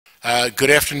Good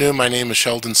afternoon. My name is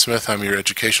Sheldon Smith. I'm your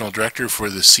educational director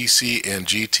for the CC and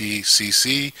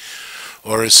GTCC,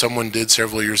 or as someone did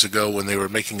several years ago when they were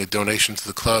making a donation to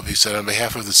the club, he said, on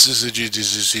behalf of the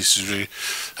CCA,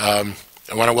 I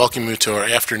want to welcome you to our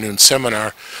afternoon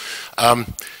seminar.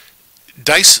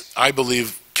 Dice, I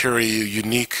believe, carry a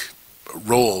unique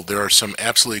role. There are some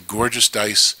absolutely gorgeous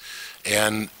dice,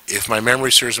 and if my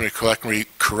memory serves me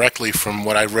correctly from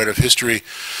what I've read of history,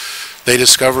 they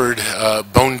discovered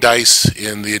bone dice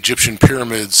in the Egyptian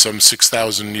pyramids some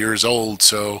 6,000 years old,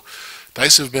 so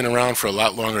dice have been around for a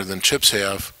lot longer than chips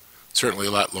have, certainly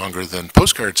a lot longer than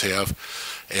postcards have.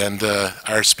 And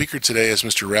our speaker today is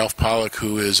Mr. Ralph Pollack,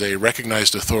 who is a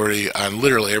recognized authority on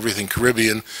literally everything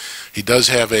Caribbean. He does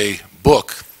have a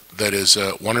book that is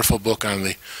a wonderful book on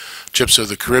the chips of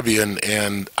the Caribbean,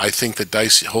 and I think that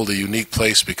dice hold a unique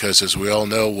place because, as we all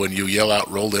know, when you yell out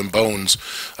 "roll them bones,"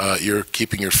 you're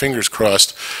keeping your fingers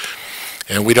crossed.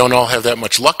 And we don't all have that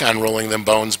much luck on rolling them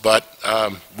bones, but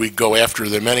we go after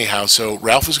them anyhow. So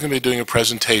Ralph is going to be doing a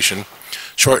presentation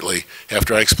shortly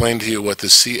after I explain to you what the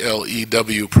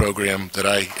CLEW program that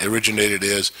I originated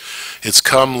is. It's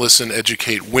Come, Listen,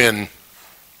 Educate, Win.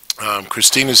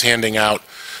 Christine is handing out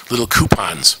little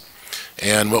coupons.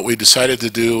 And what we decided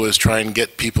to do was try and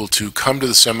get people to come to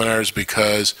the seminars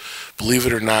because, believe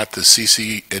it or not, the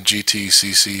CC and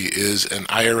GTCC is an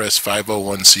IRS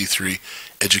 501c3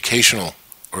 educational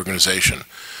organization.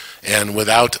 And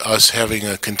without us having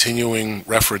a continuing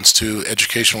reference to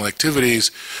educational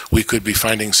activities, we could be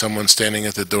finding someone standing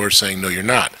at the door saying, no, you're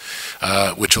not,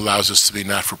 which allows us to be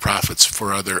not-for-profits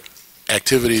for other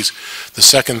activities. The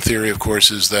second theory, of course,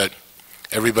 is that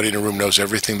everybody in the room knows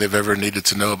everything they've ever needed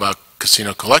to know about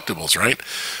casino collectibles, right?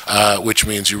 Which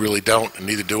means you really don't, and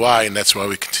neither do I, and that's why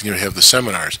we continue to have the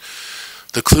seminars.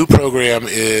 The CLEW program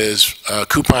is a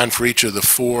coupon for each of the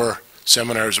 4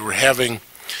 seminars we're having,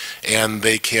 and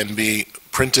they can be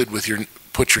printed with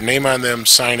put your name on them,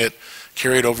 sign it,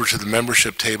 carry it over to the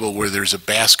membership table where there's a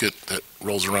basket that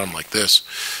rolls around like this.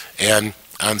 And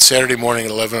on Saturday morning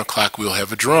at 11 o'clock, we'll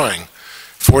have a drawing.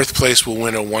 4th place will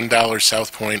win a $1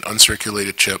 South Point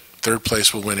uncirculated chip. 3rd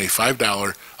place will win a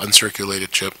 $5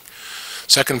 uncirculated chip.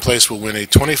 2nd place will win a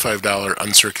 $25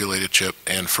 uncirculated chip.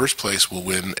 And 1st place will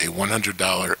win a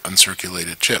 $100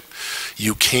 uncirculated chip.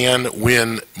 You can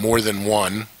win more than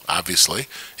one, obviously,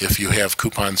 if you have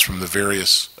coupons from the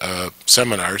various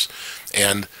seminars.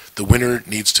 And the winner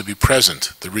needs to be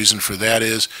present. The reason for that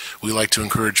is we like to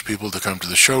encourage people to come to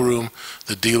the showroom.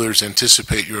 The dealers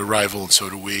anticipate your arrival, and so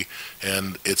do we.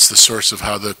 And it's the source of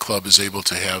how the club is able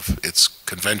to have its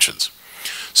conventions.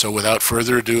 So without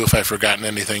further ado, if I've forgotten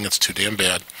anything, it's too damn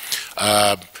bad.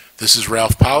 This is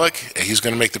Ralph Pollack. He's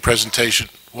going to make the presentation.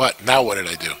 What? Now what did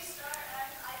I do?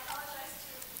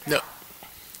 No.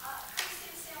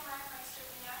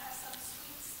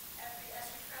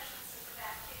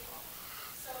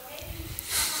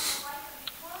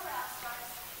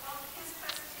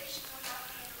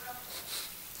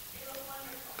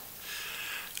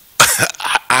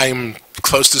 I'm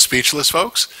close to speechless,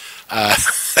 folks.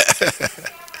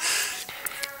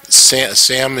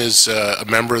 Sam is a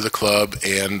member of the club,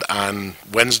 and on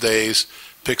Wednesdays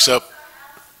picks up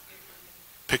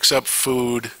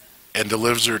food and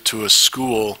delivers it to a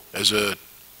school as a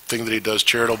thing that he does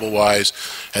charitable-wise,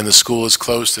 and the school is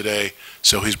closed today,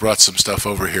 so he's brought some stuff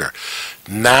over here.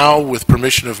 Now, with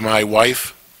permission of my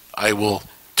wife, I will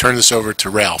turn this over to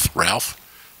Ralph. Ralph?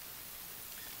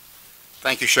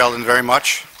 Thank you, Sheldon, very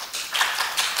much.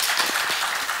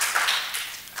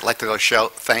 I'd like to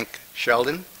thank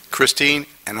Sheldon, Christine,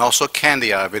 and also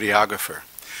Candy, our videographer.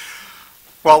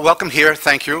 Well, welcome here.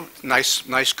 Thank you.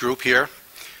 Nice group here.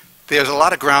 There's a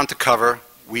lot of ground to cover.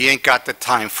 We ain't got the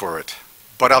time for it.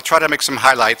 But I'll try to make some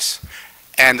highlights,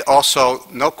 and also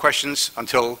no questions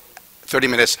until 30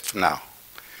 minutes from now.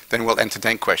 Then we'll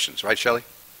entertain questions. Right, Shelley?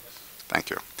 Thank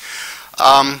you.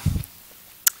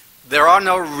 There are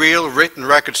no real written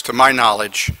records, to my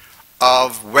knowledge,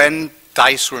 of when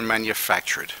dice were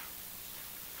manufactured.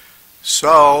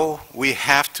 So we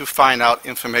have to find out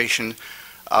information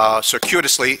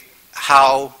circuitously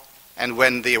how and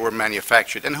when they were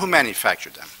manufactured and who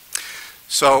manufactured them.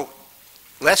 So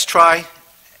let's try,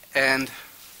 and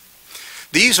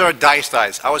these are dice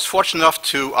dies. I was fortunate enough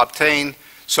to obtain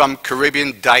some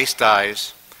Caribbean dice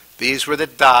dies. These were the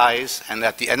dies, and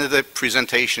at the end of the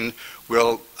presentation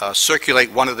we'll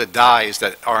circulate one of the dies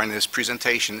that are in this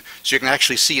presentation so you can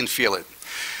actually see and feel it.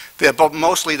 But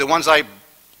mostly the ones I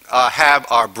have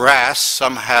are brass.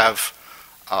 Some have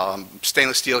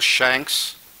stainless steel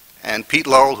shanks. And Pete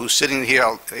Laurel, who's sitting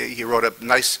here, he wrote a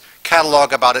nice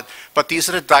catalog about it. But these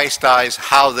are the dice dies,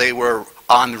 how they were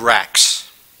on racks.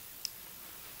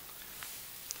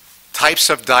 Types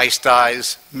of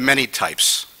dice, many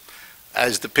types.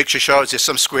 As the picture shows, there's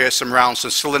some square, some round,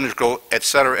 some cylindrical,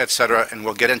 etc., and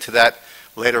we'll get into that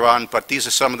later on, but these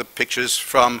are some of the pictures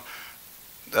from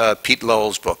Pete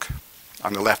Lowell's book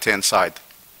on the left-hand side.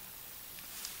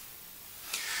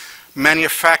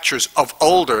 Manufacturers of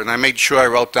older, and I made sure I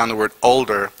wrote down the word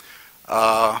older,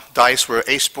 dice were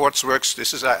Ace Sportsworks,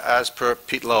 this is as per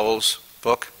Pete Lowell's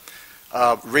book,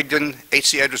 Rigdon,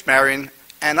 H.C. Edwards Marion,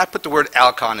 and I put the word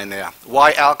Alcon in there.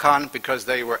 Why Alcon? Because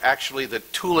they were actually the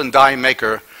tool and die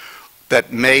maker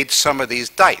that made some of these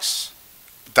dies.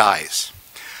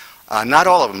 Not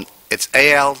all of them. It's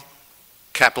A-L,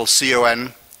 capital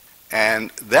C-O-N,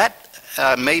 and that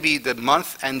may be the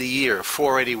month and the year,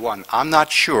 481. I'm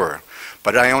not sure,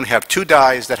 but I only have 2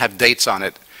 dies that have dates on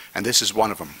it, and this is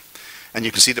one of them. And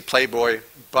you can see the Playboy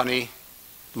Bunny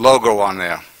logo on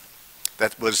there.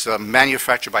 That was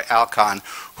manufactured by Alcon.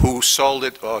 Who sold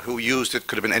it or who used it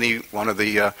could have been any one of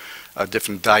the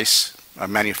different dice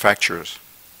manufacturers.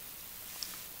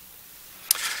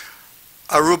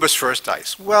 Aruba's first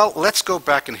dice. Well, let's go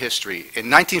back in history. In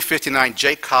 1959,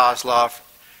 Jake Kozloff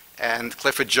and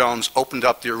Clifford Jones opened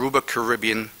up the Aruba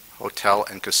Caribbean Hotel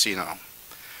and Casino.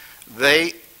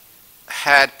 They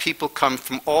had people come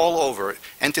from all over,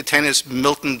 entertainers,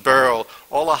 Milton Berle,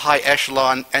 all the high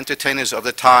echelon entertainers of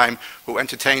the time who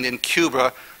entertained in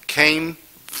Cuba came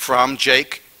from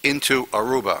Jake into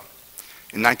Aruba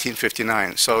in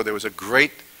 1959. So there was a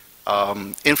great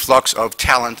influx of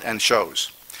talent and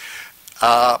shows.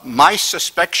 My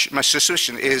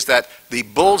suspicion is that the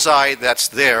bullseye that's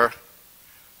there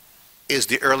is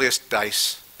the earliest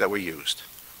dice that were used.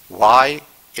 Why?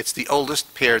 It's the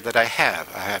oldest pair that I have.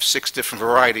 I have 6 different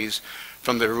varieties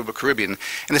from the Aruba Caribbean.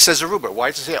 And it says Aruba. Why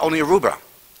does it say only Aruba?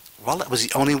 Well, that was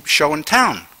the only show in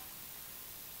town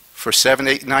for 7,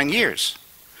 8, 9 years.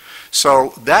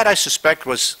 So that, I suspect,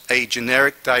 was a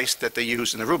generic dice that they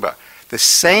used in Aruba. The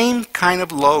same kind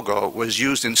of logo was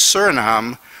used in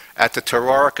Suriname at the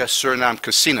Tararika Suriname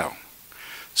Casino.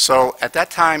 So at that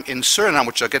time in Suriname,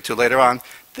 which I'll get to later on,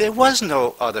 there was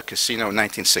no other casino in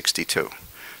 1962.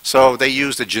 So they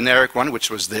used a generic one, which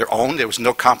was their own. There was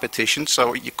no competition,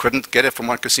 so you couldn't get it from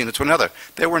one casino to another.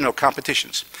 There were no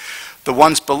competitions. The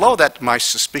ones below that, my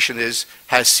suspicion is,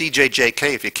 has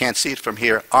CJJK, if you can't see it from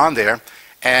here, on there.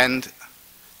 And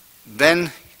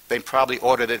then they probably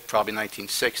ordered it, probably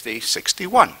 1960,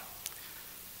 61.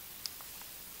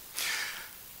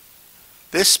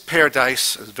 This pair of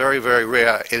dice is very, very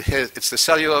rare. It's the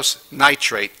cellulose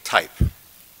nitrate type.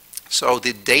 So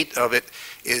the date of it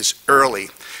is early.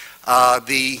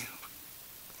 The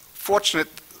fortunate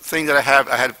thing that I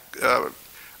had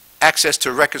access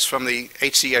to records from the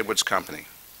H.C. Edwards Company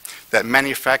that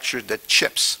manufactured the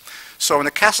chips. So in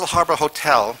the Castle Harbor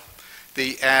Hotel,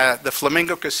 the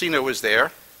Flamingo Casino was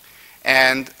there,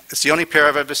 and it's the only pair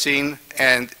I've ever seen,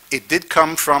 and it did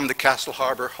come from the Castle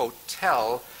Harbor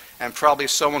Hotel, and probably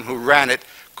someone who ran it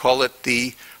called it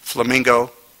the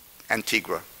Flamingo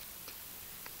Antigua.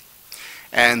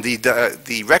 And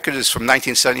the record is from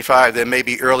 1975. There may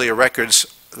be earlier records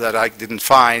that I didn't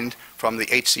find from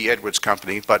the H.C. Edwards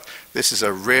Company, but this is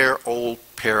a rare old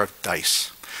pair of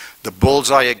dice. The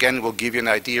bullseye, again, will give you an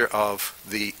idea of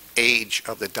the age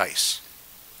of the dice.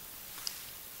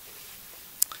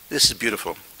 This is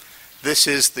beautiful. This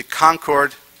is the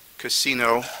Concord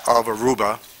Casino of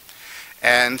Aruba,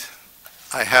 and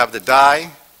I have the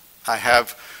die. I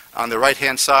have, on the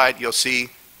right-hand side, you'll see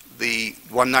the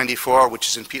 194, which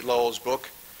is in Pete Lowell's book,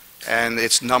 and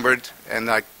it's numbered, and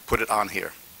I put it on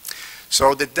here.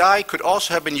 So the die could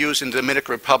also have been used in the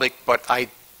Dominican Republic, but I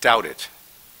doubt it.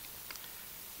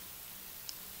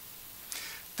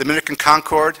 Dominican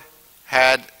Concord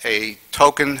had a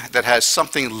token that has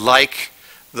something like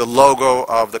the logo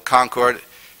of the Concord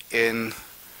in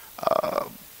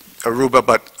Aruba,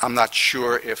 but I'm not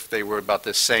sure if they were about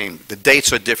the same. The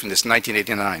dates are different. It's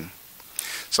 1989.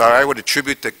 So I would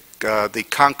attribute the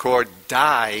Concord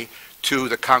die to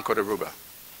the Concord Aruba.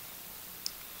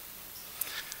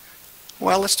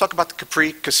 Well, let's talk about the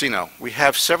Capri Casino. We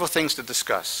have several things to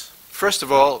discuss. First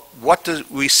of all, what do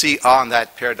we see on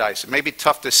that pair of dice? It may be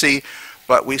tough to see,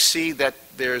 but we see that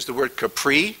there's the word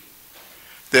Capri,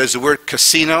 there's the word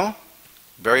casino,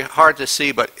 very hard to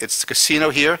see, but it's casino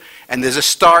here, and there's a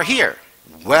star here.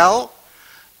 Well,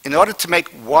 in order to make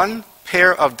one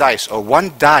pair of dice, or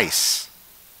one dice,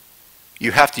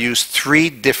 you have to use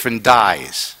 3 different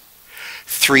dies,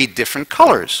 3 different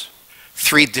colors,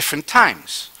 3 different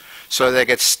times. So they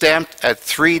get stamped at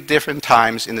 3 different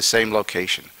times in the same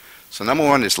location. So number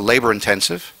 1 is labor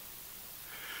intensive,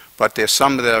 but there's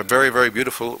some that are very, very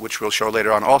beautiful, which we'll show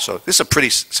later on also. This is a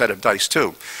pretty set of dice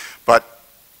too, but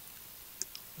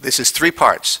This is three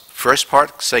parts. First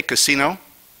part, say casino.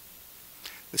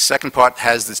 The second part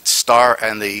has the star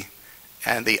and the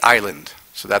island.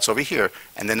 So that's over here.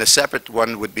 And then the separate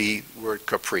one would be word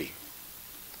Capri.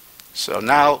 So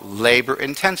now labor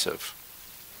intensive.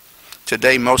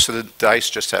 Today most of the dice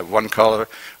just have one color.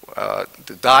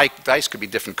 The dice could be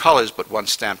different colors, but one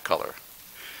stamp color.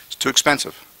 It's too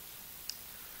expensive.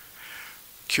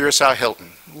 Curacao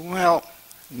Hilton. Well,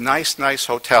 nice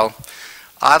hotel.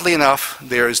 Oddly enough,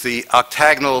 there's the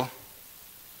octagonal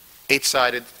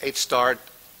eight-sided, eight-starred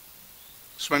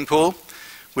swimming pool,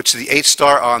 which is the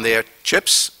 8-star on their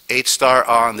chips, 8-star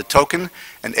on the token,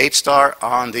 and 8-star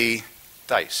on the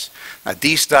dice. Now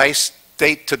these dice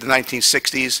date to the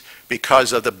 1960s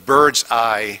because of the bird's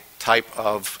eye type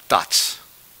of dots.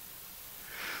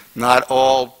 Not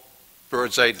all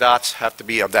bird's eye dots have to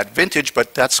be of that vintage,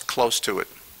 but that's close to it.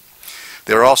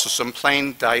 There are also some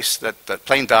plain dice,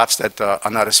 plain dots that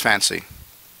are not as fancy.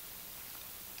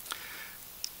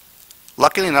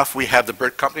 Luckily enough, we have the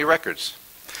Bird Company records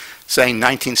saying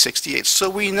 1968. So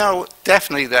we know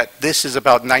definitely that this is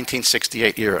about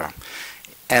 1968 era.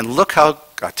 And look how,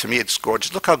 to me it's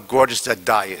gorgeous, look how gorgeous that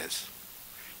die is.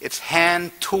 It's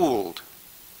hand-tooled.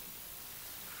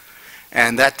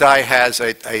 And that die has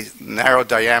a narrow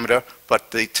diameter, but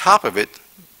the top of it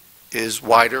is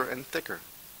wider and thicker.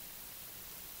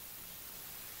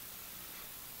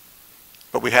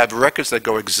 But we have records that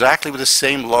go exactly with the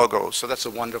same logo, so that's a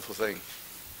wonderful thing.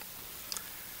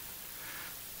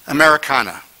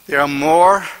 Americana. There are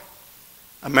more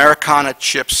Americana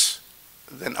chips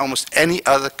than almost any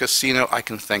other casino I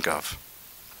can think of.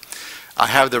 I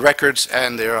have the records,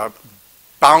 and there are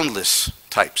boundless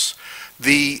types.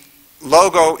 The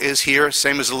logo is here,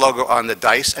 same as the logo on the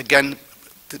dice. Again,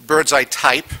 the bird's eye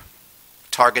type,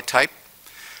 target type.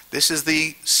 This is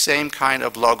the same kind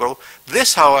of logo.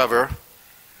 This, however,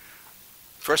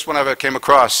 first one I ever came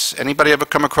across. Anybody ever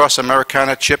come across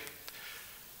Americana chip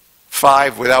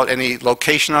 5 without any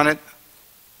location on it?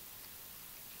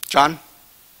 John?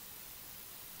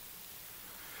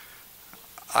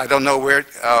 I don't know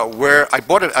where I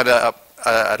bought it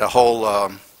at a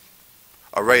whole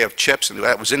array of chips, and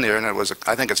that was in there, and it was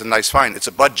I think it's a nice find. It's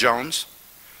a Bud Jones,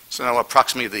 so now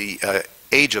approximately the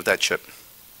age of that chip.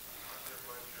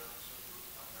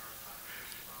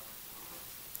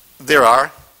 There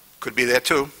are. Could be there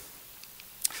too.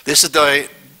 This is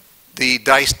the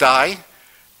dice die,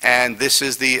 and this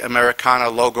is the Americana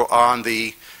logo on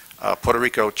the Puerto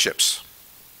Rico chips.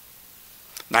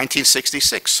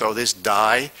 1966, so this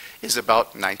die is about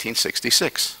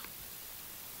 1966.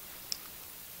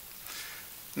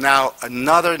 Now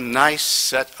another nice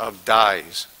set of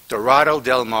dies, Dorado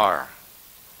del Mar.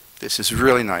 This is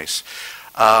really nice.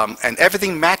 And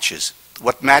everything matches.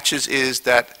 What matches is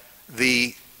that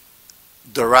the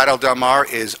Dorado del Mar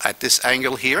is at this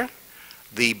angle here.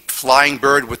 The flying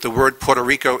bird with the word Puerto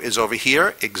Rico is over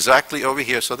here, exactly over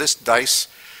here. So this dice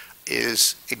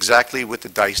is exactly with the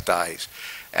dice dies.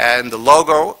 And the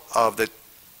logo of the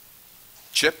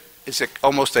chip is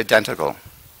almost identical.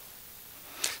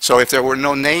 So if there were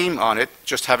no name on it,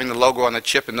 just having the logo on the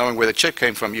chip and knowing where the chip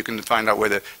came from, you can find out where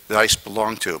the dice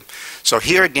belong to. So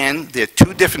here again, there are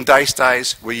two different dice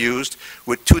dies were used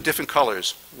with two different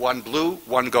colors, one blue,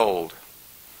 one gold.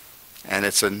 And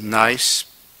it's a nice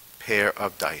pair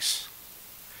of dice.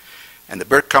 And the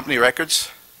Bird Company records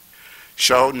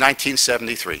show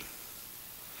 1973.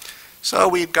 So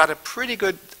we've got a pretty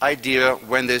good idea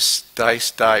when this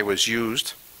dice die was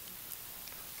used.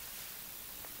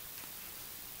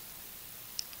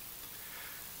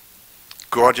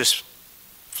 Gorgeous,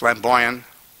 flamboyant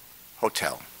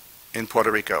hotel in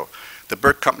Puerto Rico. The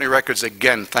Bird Company records,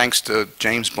 again, thanks to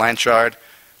James Blanchard.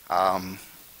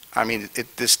 I mean,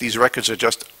 these records are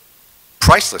just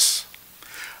priceless.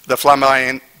 The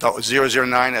flamboyant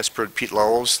 009, as per Pete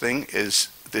Lowell's thing, this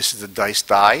is the dice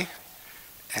die,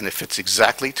 and it fits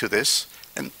exactly to this,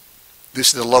 and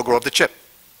this is the logo of the chip.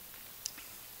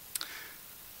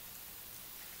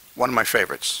 One of my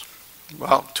favorites.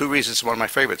 Well, two reasons one of my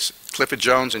favorites. Clifford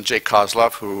Jones and Jay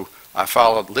Kozlov, who I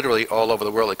followed literally all over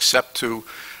the world except to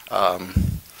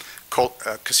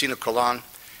Casino Colon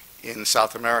in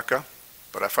South America.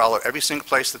 But I followed every single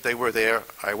place that they were there,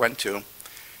 I went to,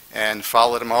 and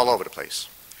followed them all over the place.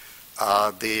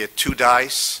 The two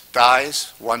dies,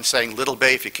 one saying Little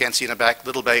Bay, if you can't see in the back,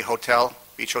 Little Bay Hotel,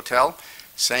 Beach Hotel.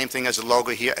 Same thing as the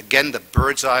logo here. Again, the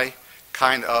bird's eye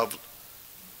kind of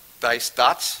dice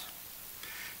dots.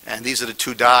 And these are the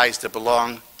two dies that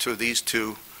belong to these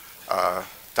two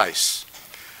dice.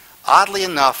 Oddly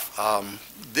enough,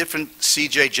 different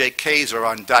CJJKs are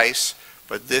on dice,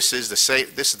 but this is the same.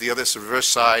 This is the other reverse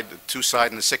side, the 2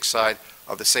 side and the 6 side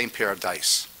of the same pair of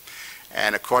dice.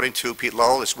 And according to Pete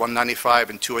Lowell, it's 195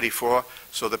 and 284,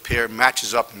 so the pair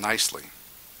matches up nicely.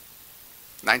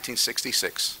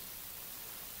 1966.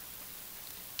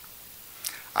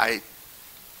 I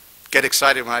get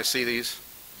excited when I see these.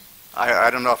 I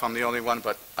don't know if I'm the only one,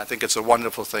 but I think it's a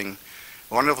wonderful thing,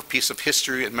 a wonderful piece of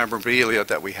history and memorabilia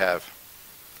that we have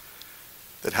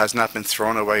that has not been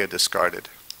thrown away or discarded.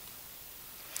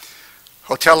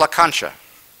 Hotel La Concha.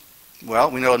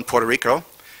 Well, we know in Puerto Rico,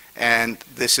 and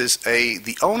this is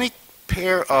the only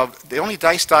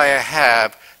dice die I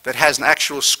have that has an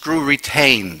actual screw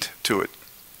retained to it.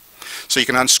 So you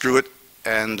can unscrew it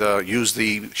and use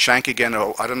the shank again.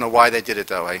 Oh, I don't know why they did it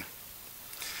that way,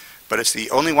 but it's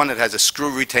the only one that has a screw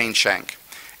retained shank.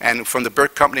 And from the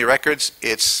Burt Company records,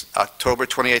 it's October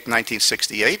 28,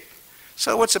 1968.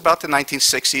 So it's about the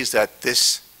 1960s that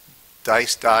this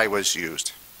dice die was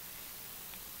used.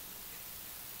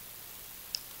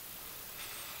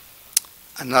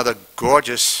 Another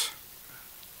gorgeous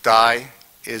die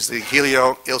is the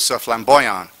Helio Ilsa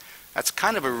Flamboyant. That's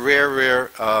kind of a rare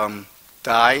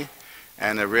die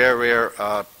and a rare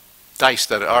dice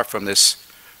that are from this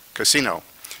casino.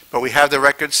 But we have the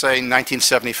record saying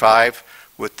 1975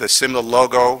 with the similar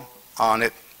logo on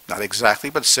it, not exactly,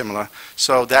 but similar.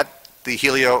 So that the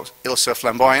Helio Ilsa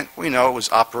Flamboyant, we know,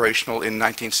 was operational in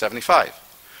 1975.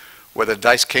 Whether the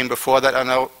dice came before that, I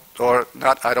know, or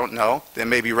not, I don't know. There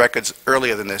may be records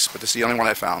earlier than this, but this is the only one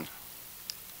I found.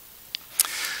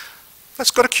 Let's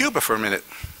go to Cuba for a minute.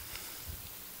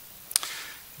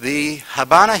 The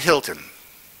Habana Hilton,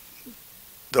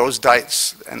 those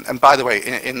dice, and by the way,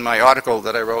 in my article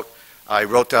that I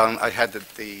wrote down, I had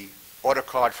the order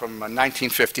card from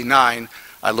 1959.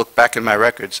 I looked back in my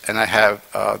records, and I have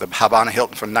the Habana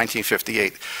Hilton from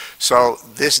 1958. So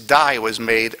this die was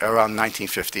made around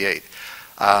 1958.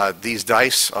 These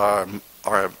dice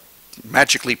are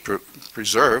magically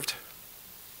preserved,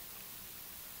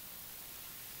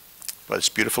 but it's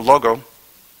a beautiful logo.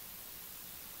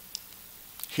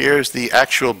 Here's the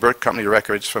actual Burt Company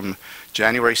records from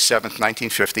January 7th,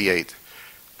 1958.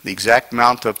 The exact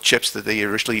amount of chips that they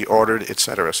originally ordered,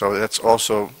 etc. So that's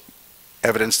also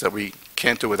evidence that we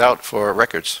can't do without for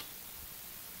records.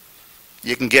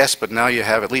 You can guess, but now you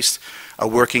have at least a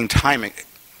working timing.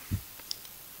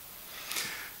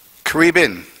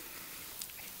 Caribbean.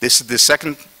 This is the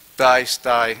second dice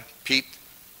die, Pete,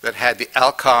 that had the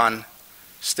Alcon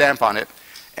stamp on it.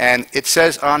 And it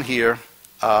says on here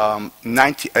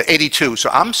 82. So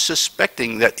I'm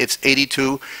suspecting that it's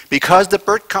 82 because the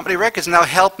Burt Company records now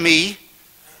help me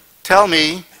tell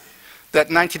me that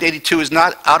 1982 is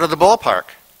not out of the ballpark.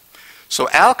 So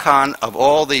Alcon, of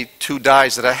all the two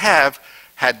dies that I have,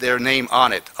 had their name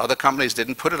on it. Other companies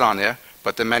didn't put it on there,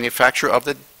 but the manufacturer of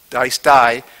the dice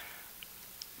die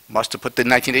must have put the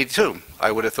 1982.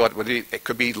 I would have thought it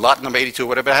could be lot number 82,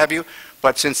 whatever have you.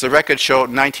 But since the record showed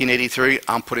 1983,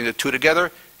 I'm putting the two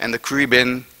together, and the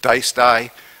Caribbean dice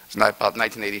die is not about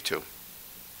 1982.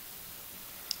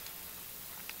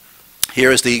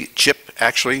 Here is the chip,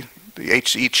 actually, the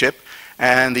HE chip,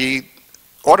 and the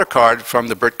order card from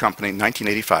the Burt Company,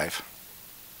 1985.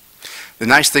 The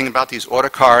nice thing about these order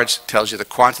cards tells you the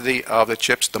quantity of the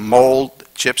chips, the mold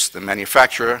chips, the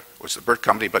manufacturer was the Burt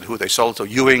Company, but who they sold to,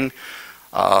 Ewing,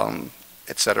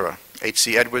 etc.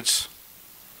 H.C. Edwards,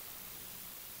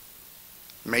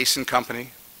 Mason Company,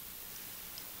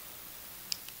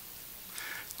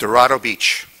 Dorado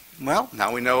Beach. Well,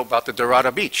 now we know about the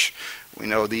Dorado Beach. We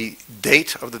know the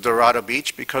date of the Dorado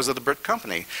Beach because of the Burt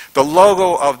Company. The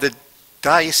logo of the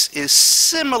dice is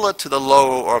similar to the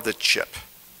logo of the chip.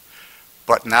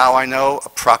 But now I know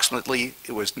approximately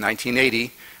it was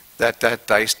 1980 that that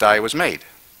dice die was made.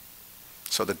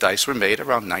 So the dice were made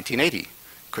around 1980.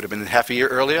 Could have been half a year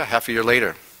earlier, half a year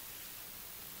later.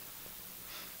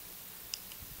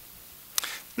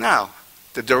 Now,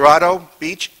 the Dorado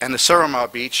Beach and the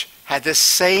Suramar Beach had the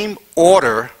same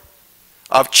order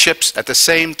of chips at the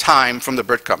same time from the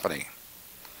Burt Company.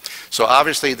 So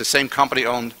obviously the same company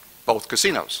owned both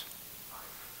casinos.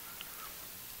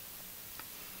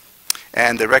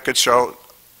 And the records show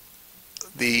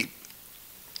the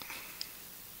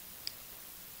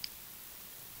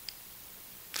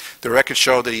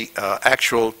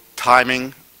actual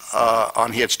timing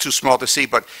on here. It's too small to see,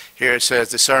 but here it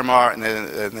says the Suramar and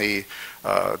then the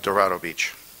Dorado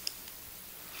Beach.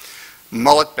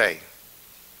 Mullet Bay.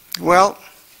 Well,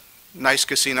 nice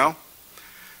casino.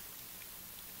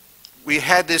 We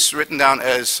had this written down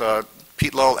as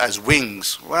Pete Lowell as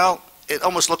wings. Well, it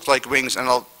almost looked like wings, and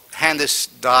I'll hand this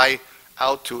die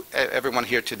out to everyone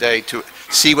here today to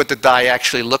see what the die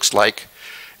actually looks like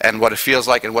and what it feels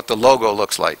like and what the logo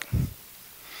looks like.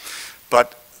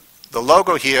 But the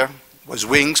logo here was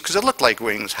wings because it looked like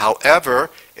wings. However,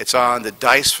 it's on the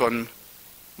dice from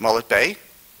Mullet Bay.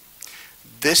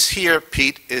 This here,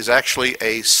 Pete, is actually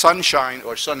a sunshine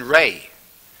or sun ray.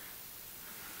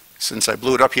 Since I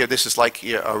blew it up here, this is like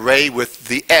a ray with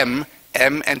the M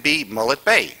and B, Mullet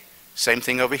Bay. Same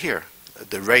thing over here.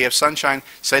 The ray of sunshine,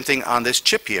 same thing on this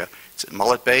chip here. It's at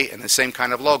Mullet Bay and the same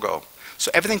kind of logo.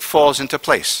 So everything falls into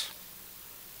place.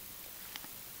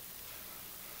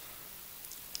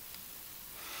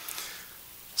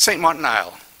 St. Martin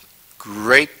Isle,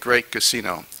 great, great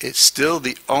casino. It's still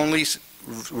the only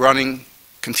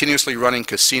continuously running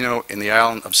casino in the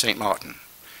island of St. Martin.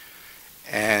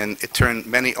 And it turned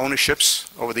many ownerships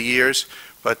over the years,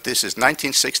 but this is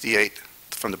 1968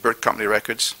 from the Burt Company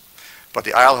records. But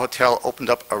the Isle Hotel opened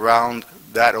up around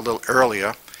that a little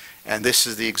earlier, and this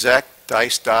is the exact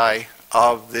dice die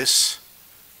of this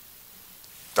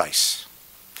dice.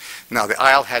 Now, the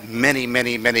Isle had many,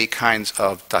 many, many kinds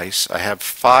of dice. I have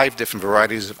 5 different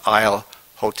varieties of Isle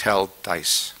Hotel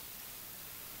dice.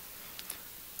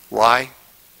 Why?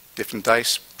 Different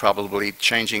dice, probably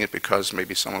changing it because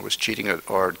maybe someone was cheating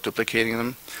or duplicating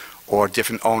them, or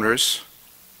different owners,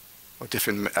 or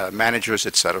different managers,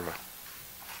 etc.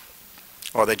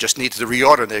 Or they just needed to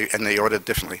reorder and they ordered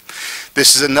differently.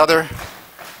 This is another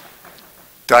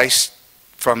dice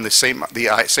from the St.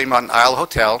 Martin Isle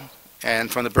Hotel,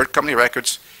 and from the Burt Company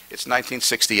records. It's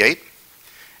 1968,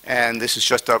 and this is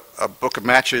just a book of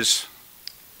matches.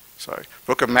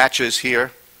 Book of matches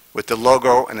here with the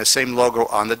logo and the same logo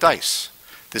on the dice.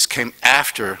 This came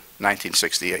after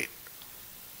 1968.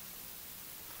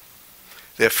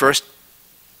 Their first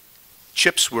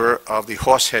chips were of the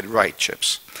Horsehead Wright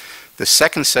chips. The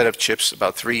second set of chips,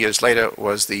 about 3 years later,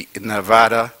 was the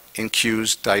Nevada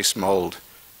Infused Dice Mold,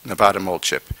 Nevada mold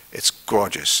chip. It's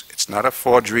gorgeous. It's not a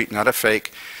forgery, not a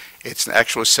fake. It's an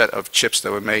actual set of chips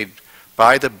that were made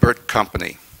by the Burt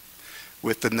Company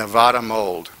with the Nevada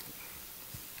mold.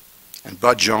 And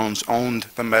Bud Jones owned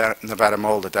the Nevada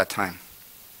mold at that time.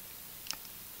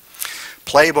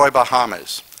 Playboy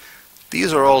Bahamas.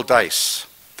 These are all dice.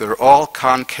 They're all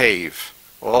concave.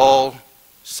 All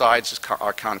sides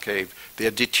are concave.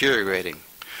 They're deteriorating.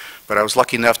 But I was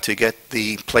lucky enough to get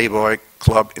the Playboy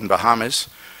Club in Bahamas.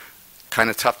 Kind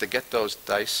of tough to get those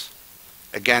dice.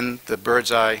 Again, the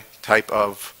bird's eye type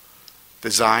of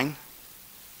design.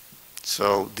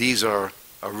 So these are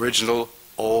original,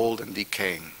 old, and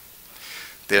decaying.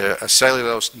 They're a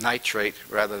cellulose nitrate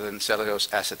rather than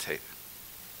cellulose acetate.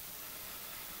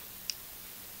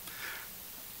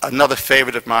 Another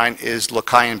favorite of mine is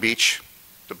Locayan Beach.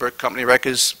 The Burt Company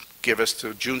records give us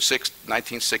to June 6,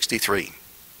 1963.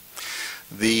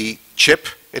 The chip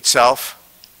itself,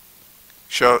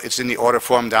 it's in the order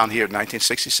form down here,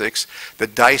 1966. The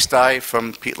dice die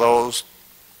from Pete Lowell's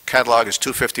catalog is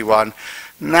 251.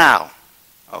 Now,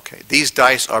 okay, these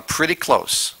dice are pretty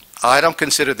close. I don't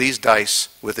consider these dice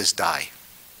with this die.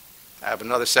 I have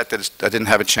another set that I didn't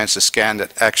have a chance to scan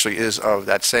that actually is of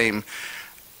that same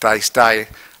dice die.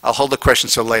 I'll hold the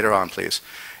questions till later on, please.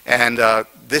 And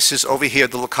this is over here,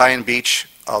 the Locayan Beach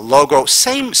logo,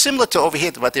 similar to over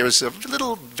here, but there is a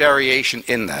little variation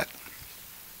in that.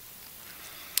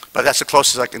 But that's the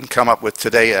closest I can come up with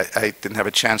today. I didn't have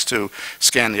a chance to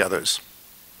scan the others.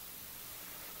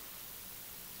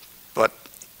 But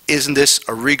isn't this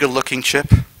a regal-looking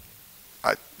chip?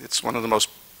 It's one of the most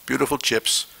beautiful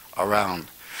chips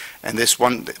around. And this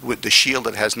one with the shield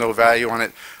that has no value on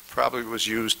it probably was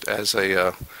used as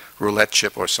a roulette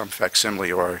chip or some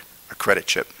facsimile or a credit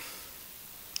chip.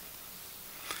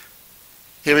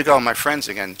 Here we go, my friends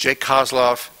again, Jake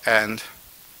Kozlov and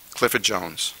Clifford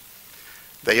Jones.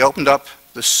 They opened up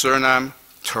the Suriname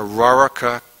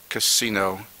Tararika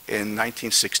Casino in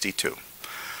 1962.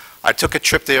 I took a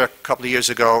trip there a couple of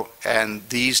years ago, and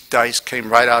these dice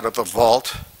came right out of the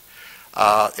vault.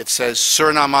 It says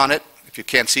Suriname on it, if you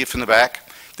can't see it from the back.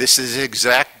 This is the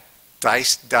exact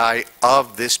dice die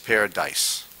of this pair of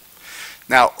dice.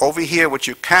 Now, over here, what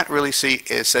you can't really see,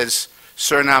 it says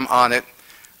Suriname on it,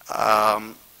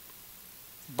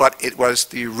 but it was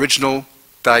the original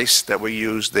dice that were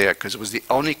used there because it was the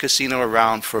only casino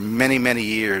around for many, many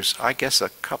years, I guess a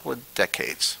couple of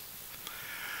decades.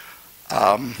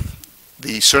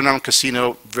 The Suriname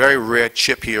Casino, very rare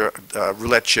chip here,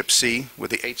 roulette chip C with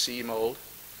the HCE mold.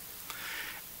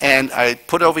 And I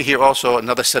put over here also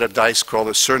another set of dice called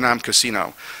the Suriname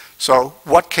Casino. So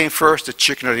what came first, the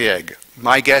chicken or the egg?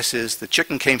 My guess is the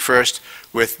chicken came first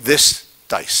with this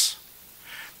dice.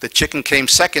 The chicken came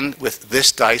second with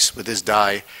this dice, with this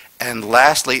die. And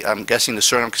lastly, I'm guessing the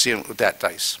Suriname Casino with that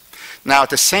dice. Now, at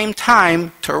the same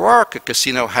time, Tararika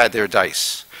Casino had their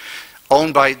dice.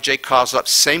 owned by Jake Kozlov,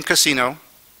 same casino.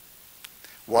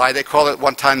 Why they call it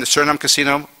one time the Suriname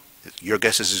Casino, your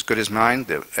guess is as good as mine.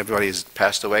 Everybody has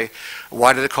passed away.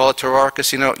 Why did they call it Terroir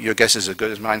Casino? Your guess is as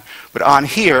good as mine. But on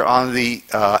here, on the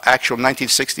actual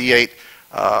 1968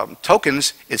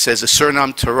 tokens, it says the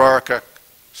Suriname Terroir.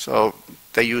 So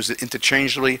they use it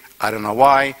interchangeably. I don't know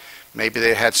why. Maybe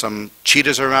they had some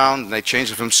cheaters around and they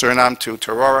changed it from Suriname to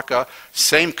Terroir.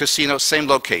 Same casino, same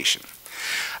location.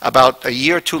 About a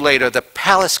year or two later, the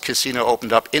Palace Casino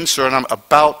opened up in Suriname,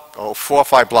 about 4 or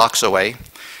 5 blocks away,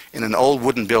 in an old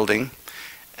wooden building,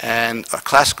 and a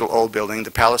classical old building,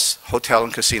 the Palace Hotel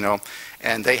and Casino,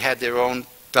 and they had their own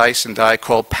dice and die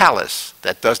called Palace.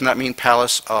 That does not mean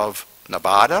Palace of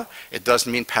Nevada. It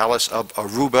doesn't mean Palace of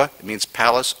Aruba. It means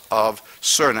Palace of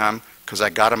Suriname, because I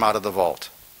got them out of the vault.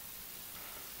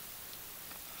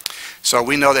 So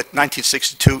we know that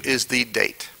 1962 is the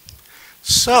date.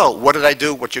 So what did I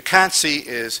do? What you can't see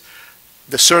is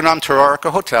the Suriname Terroir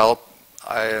Hotel.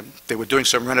 They were doing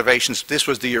some renovations. This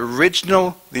was the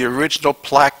original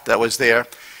plaque that was there,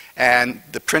 and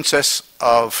the Princess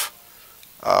of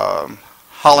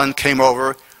Holland came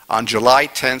over on July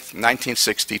 10th,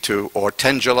 1962, or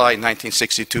 10 July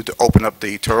 1962, to open up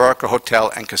the Terroir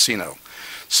Hotel and Casino.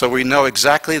 So we know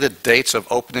exactly the dates of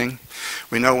opening.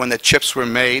 We know when the chips were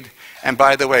made. And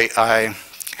by the way, I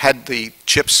had the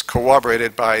chips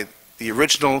corroborated by the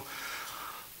original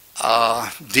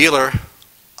dealer.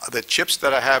 The chips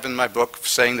that I have in my book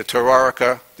saying the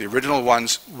Terroir, the original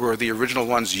ones, were the original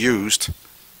ones used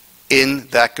in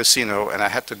that casino. And I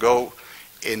had to go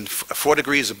in 4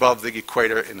 degrees above the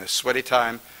equator in a sweaty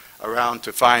time around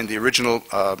to find the original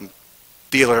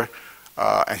dealer,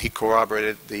 and he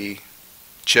corroborated the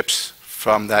chips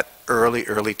from that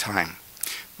early time.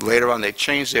 Later on they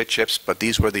changed their chips, but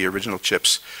these were the original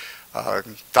chips,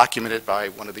 documented by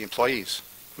one of the employees,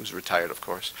 who's retired, of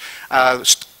course.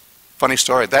 Funny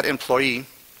story, that employee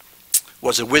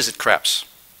was a whiz at craps.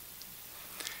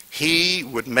 He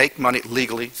would make money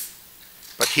legally,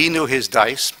 but he knew his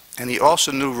dice, and he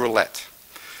also knew roulette.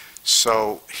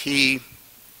 So he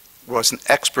was an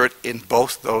expert in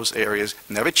both those areas.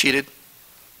 Never cheated,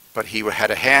 but he had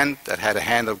a hand that had a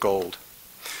hand of gold.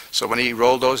 So when he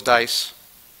rolled those dice,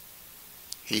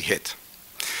 he hit.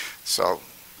 So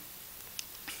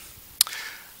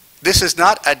this is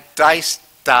not a dice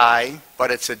die, but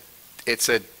it's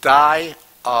a die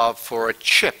for a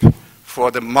chip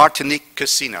for the Martinique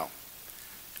Casino,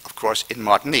 of course, in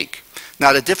Martinique.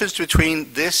 Now the difference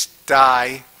between this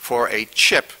die for a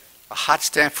chip, a hot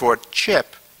stamp for a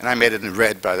chip, and I made it in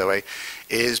red, by the way,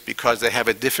 is because they have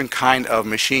a different kind of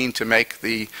machine to make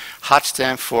the hot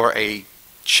stamp for a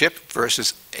chip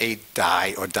versus a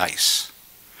die or dice.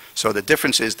 So the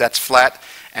difference is that's flat,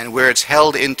 and where it's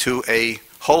held into a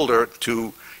holder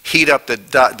to heat up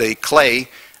the clay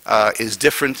is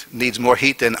different, needs more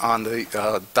heat than on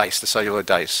the dice, the cellular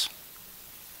dice.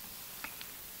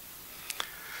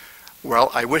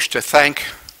 Well, I wish to thank,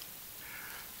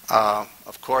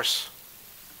 of course,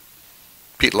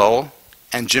 Pete Lowell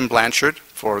and Jim Blanchard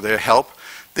for their help.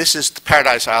 This is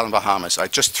Paradise Island, Bahamas. I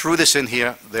just threw this in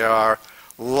here. There are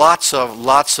lots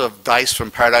of dice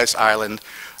from Paradise Island.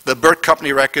 The Burt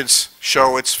Company records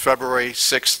show it's February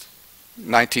 6th,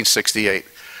 1968.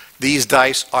 These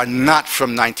dice are not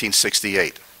from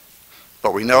 1968,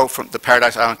 but we know from the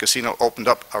Paradise Island Casino opened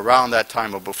up around that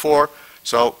time or before,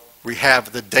 so we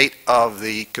have the date of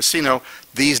the casino.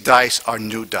 These dice are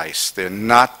new dice. They're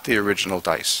not the original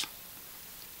dice.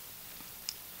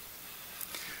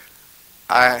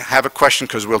 I have a question,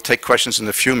 because we'll take questions in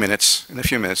a few minutes.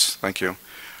 Thank you.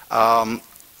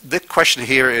 The question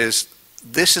here is,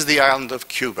 this is the island of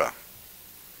Cuba.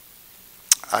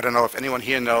 I don't know if anyone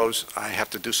here knows, I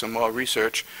have to do some more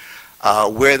research,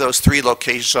 where those 3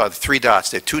 locations are, the 3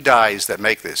 dots. There are 2 dies that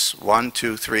make this. 1,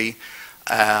 2, 3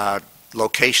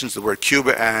 locations, the word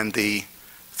Cuba, and the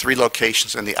 3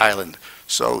 locations in the island.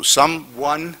 So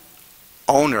one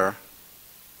owner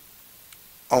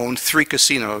owned 3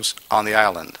 casinos on the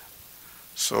island.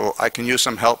 So I can use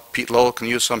some help, Pete Lowell can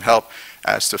use some help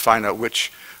as to find out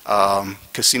which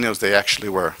casinos they actually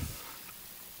were.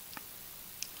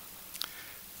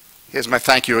 Here's my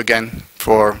thank you again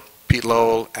for Pete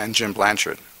Lowell and Jim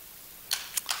Blanchard.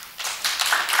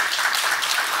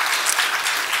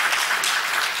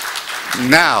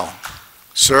 Now,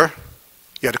 sir,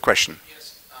 you had a question.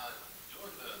 Yes,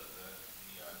 during the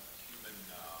Cuban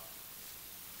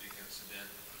big incident,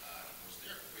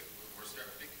 was there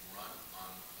a big run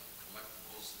on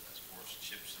collectibles as far as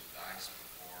chips and dice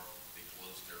before they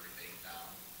closed everything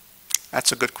down?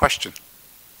 That's a good question.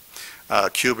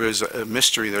 Cuba is a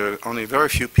mystery. There are only very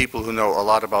few people who know a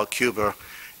lot about Cuba,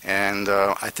 And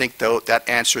I think that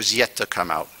answer is yet to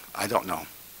come out. I don't know.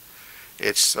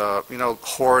 It's, you know,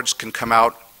 hordes can come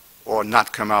out or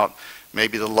not come out.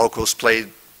 Maybe the locals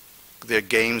played their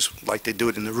games like they do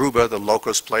it in Aruba. The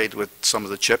locals played with some of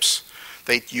the chips.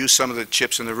 They use some of the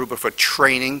chips in Aruba for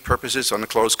training purposes on the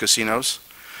closed casinos.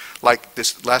 Like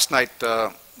this last night,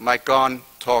 Mike Gahn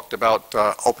talked about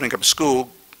opening up a school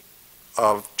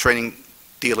of training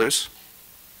dealers.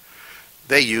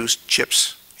 They used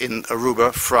chips in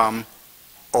Aruba from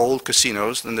old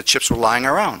casinos, and the chips were lying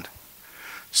around.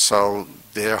 So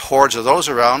there are hordes of those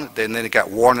around, then they got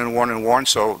worn and worn and worn,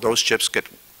 so those chips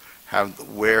have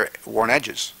worn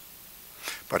edges.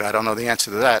 But I don't know the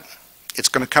answer to that. It's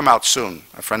going to come out soon.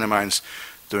 A friend of mine's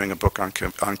doing a book on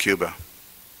Cuba.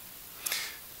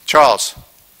 Charles, you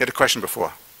had a question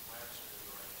before.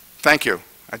 Thank you.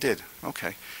 I did.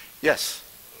 Okay. Yes.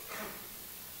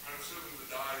 I'm assuming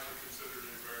the dies are considered a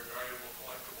very valuable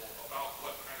collectible. About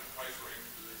what kind of price range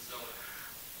do they sell it?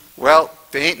 Well,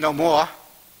 they ain't no more.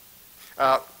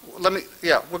 We're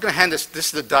going to hand this. This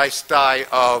is the die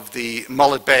of the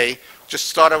Mullet Bay. Just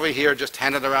start over here, just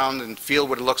hand it around and feel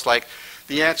what it looks like.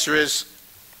 The answer is,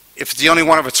 if it's the only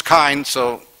one of its kind,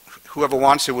 so whoever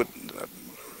wants it would,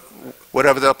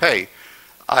 whatever they'll pay.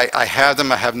 I have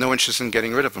them. I have no interest in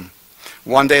getting rid of them.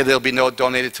 One day they'll be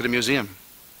donated to the museum.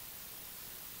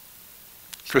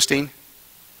 Christine?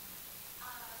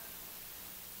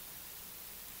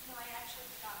 No, I actually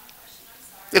forgot my question. I'm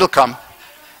sorry. It'll come.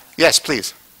 Yes,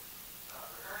 please.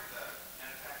 Regarding the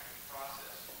manufacturing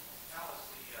process, how is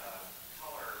the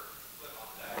color put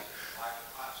on that? Is it like a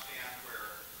hot stand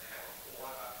where they have a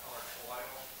colored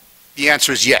foil? The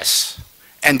answer is yes.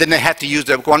 And then they have to use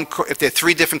if they're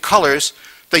three different colors,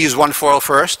 they use one foil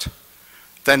first.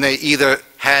 Then they either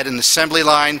had an assembly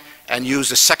line and use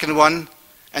the second one,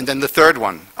 and then the third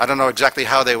one. I don't know exactly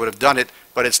how they would have done it,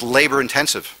 but it's labor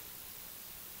intensive.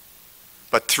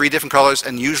 But three different colors,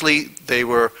 and usually they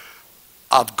were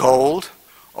of gold,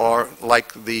 or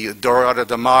like the Dorada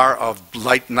de Mar of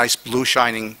light, nice blue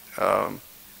shining.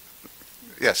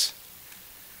 Yes.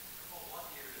 What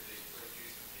year did they quit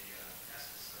using the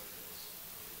essence cellulose?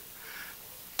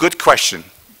 Good question.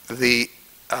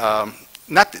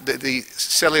 Not the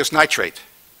cellulose nitrate.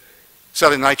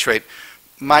 Cellulose nitrate.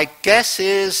 My guess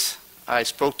is, I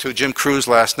spoke to Jim Cruz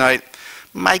last night,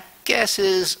 my guess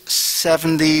is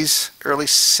 70s, early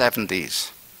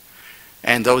 70s.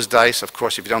 And those dice, of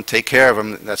course, if you don't take care of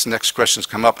them, that's the next questions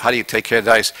come up. How do you take care of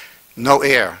dice? No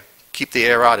air. Keep the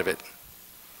air out of it.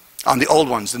 On the old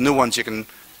ones, the new ones you can,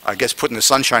 I guess, put in the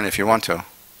sunshine if you want to.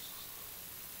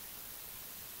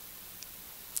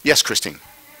 Yes, Christine.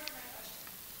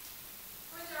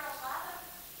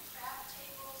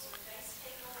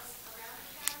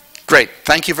 Great.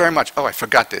 Thank you very much. Oh, I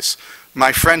forgot this.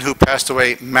 My friend who passed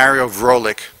away, Mario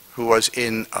Vrolik, who was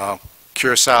in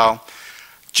Curacao,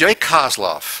 Jay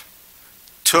Kozlov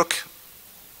took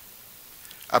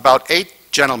about 8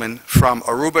 gentlemen from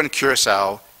Aruba and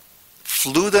Curacao,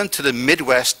 flew them to the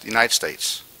Midwest United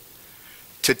States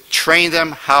to train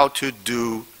them how to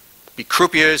be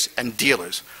croupiers and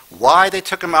dealers. Why they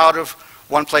took them out of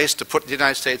one place to put in the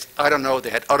United States, I don't know. They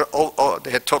had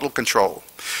they had total control.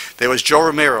 There was Joe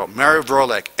Romero, Mario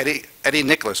Vrolek, Eddie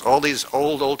Nicholas, all these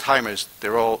old timers.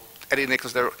 They're all Eddie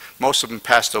Nicholas. Most of them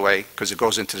passed away because it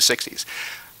goes into the 60s.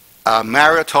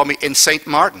 Mario told me in St.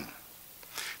 Martin,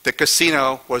 the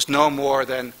casino was no more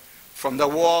than from the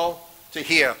wall to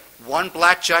here, one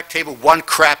blackjack table, one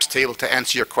craps table, to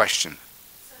answer your question.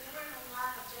 So there weren't a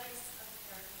lot of dice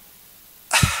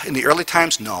up there? In the early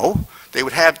times, no. They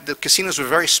would have, the casinos were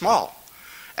very small.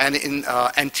 And in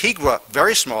Antigua,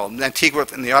 very small. In Antigua,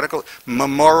 in the article,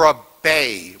 Mamora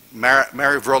Bay,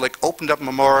 Mary Vrolik opened up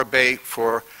Mamora Bay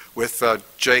with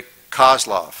Jay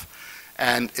Kozlov.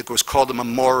 And it was called the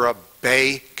Mamora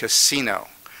Bay Casino.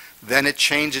 Then it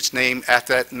changed its name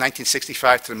after that in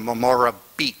 1965 to Mamora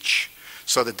Beach.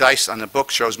 So the dice on the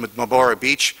book shows Mamora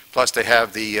Beach, plus they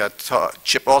have the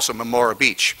chip also Mamora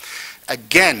Beach.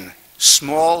 Again,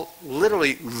 small,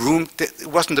 literally room. It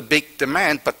wasn't a big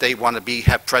demand, but they want to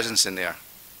have presence in there.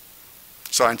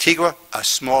 So Antigua, a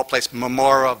small place.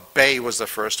 Mamora Bay was the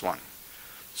first one.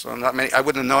 So not many. I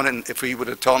wouldn't have known it if he would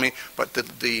have told me. But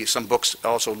some books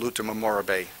also allude to Mamora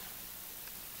Bay,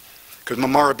 because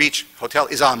Mamora Beach Hotel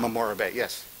is on Mamora Bay.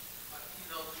 Yes.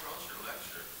 You know, throughout your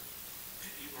lecture,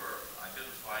 you were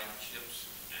identifying chips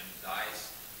and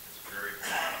dice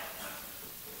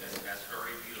as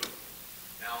very beautiful.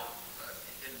 Now,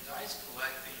 in dice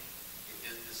collecting,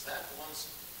 is that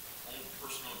one's own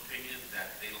personal opinion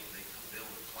that they would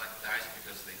collect dice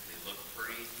because they look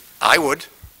pretty? I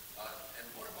would. And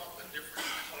what about the different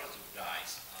colors of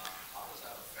dice? How does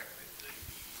that affect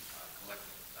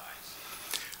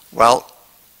Well,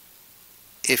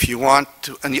 if you want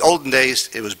to, in the olden days,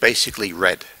 it was basically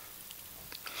red.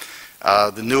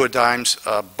 The newer dimes,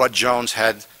 Bud Jones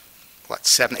had,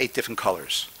 7, 8 different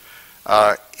colors.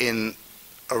 In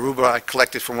Aruba, I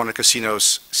collected from one of the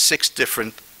casinos 6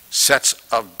 different sets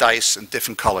of dice in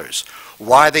different colors.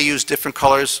 Why they use different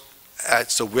colors,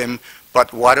 it's a whim,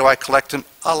 but why do I collect them?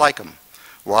 I like them.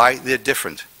 Why? They're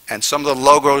different. And some of the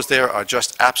logos there are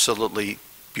just absolutely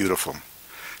beautiful.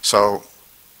 So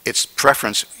it's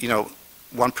preference. You know,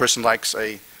 one person likes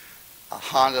a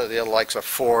Honda, the other likes a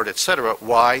Ford, etc.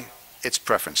 Why? It's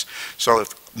preference. So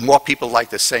if more people like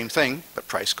the same thing, the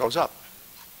price goes up.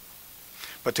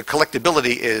 But the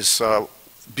collectability is,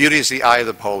 beauty is the eye of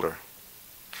the beholder.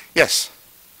 Yes?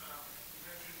 You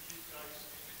mentioned cheap dice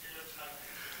in the airtight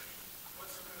container.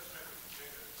 What's the best type of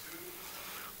container? 2 or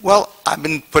something? Well, I've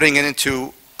been putting it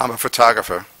into, I'm a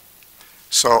photographer,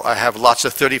 so I have lots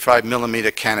of 35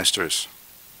 millimeter canisters.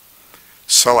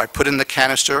 So I put in the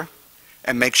canister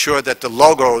and make sure that the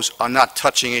logos are not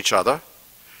touching each other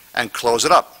and close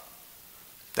it up.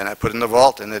 Then I put it in the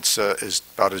vault and it's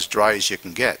about as dry as you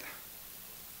can get.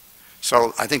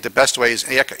 So I think the best way is,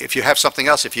 if you have something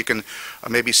else, if you can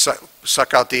maybe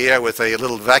suck out the air with a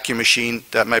little vacuum machine,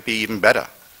 that might be even better.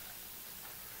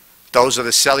 Those are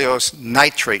the cellulose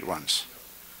nitrate ones.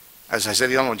 As I said,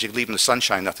 the other ones, you leave in the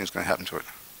sunshine, nothing's going to happen to it.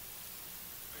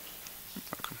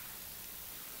 Okay.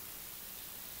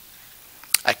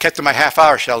 I kept to my half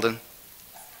hour, Sheldon.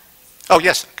 Oh,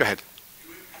 yes, go ahead.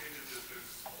 You indicated that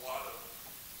there's a lot of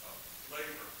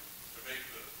labor to make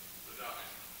the die.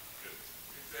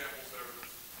 Examples there are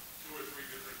 2 or 3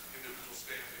 different individual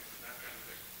stampings and that kind of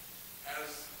thing.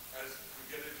 As we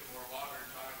get into more modern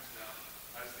times now,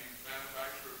 has the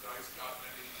manufacture of dice gotten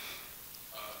any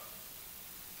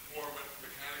more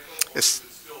mechanical, or is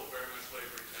it still very much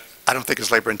labor intensive? I don't think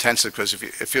it's labor intensive because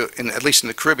at least in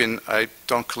the Caribbean, I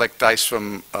don't collect dice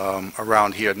from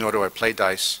around here, nor do I play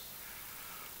dice,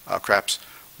 craps.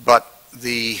 But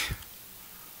the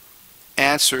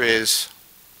answer is,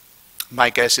 my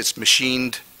guess, it's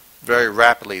machined very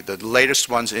rapidly. The latest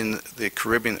ones in the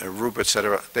Caribbean, Aruba,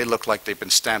 etc., they look like they've been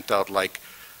stamped out like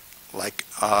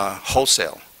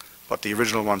wholesale, but the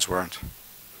original ones weren't. The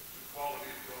quality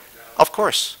is going down. Of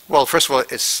course. Well, first of all,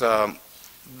 it's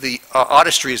the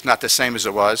artistry is not the same as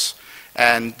it was,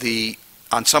 and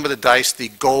on some of the dice, the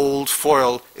gold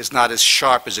foil is not as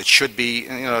sharp as it should be.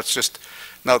 And, you know, it's just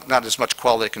not as much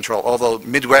quality control. Although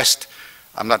Midwest,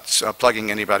 I'm not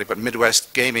plugging anybody, but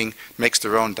Midwest Gaming makes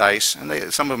their own dice,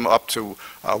 and some of them are up to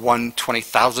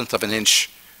 1/20,000th of an inch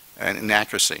in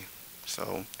accuracy.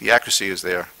 So the accuracy is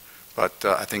there, but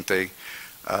I think they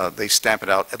stamp it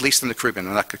out, at least in the Caribbean.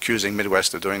 I'm not accusing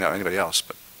Midwest of doing that or anybody else,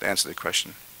 but to answer the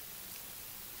question.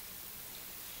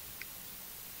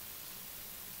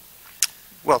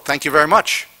 Well, thank you very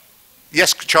much.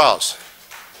 Yes, Charles.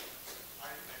 I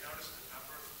noticed a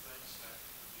number of things that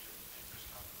would be of interest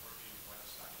on the Caribbean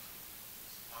website.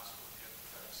 Is it possible to get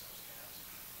some scans?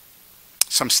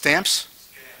 Some stamps?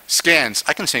 Scans. Scans.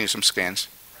 I can send you some scans.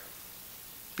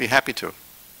 Be happy to.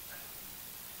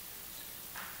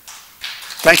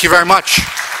 Thank you very much.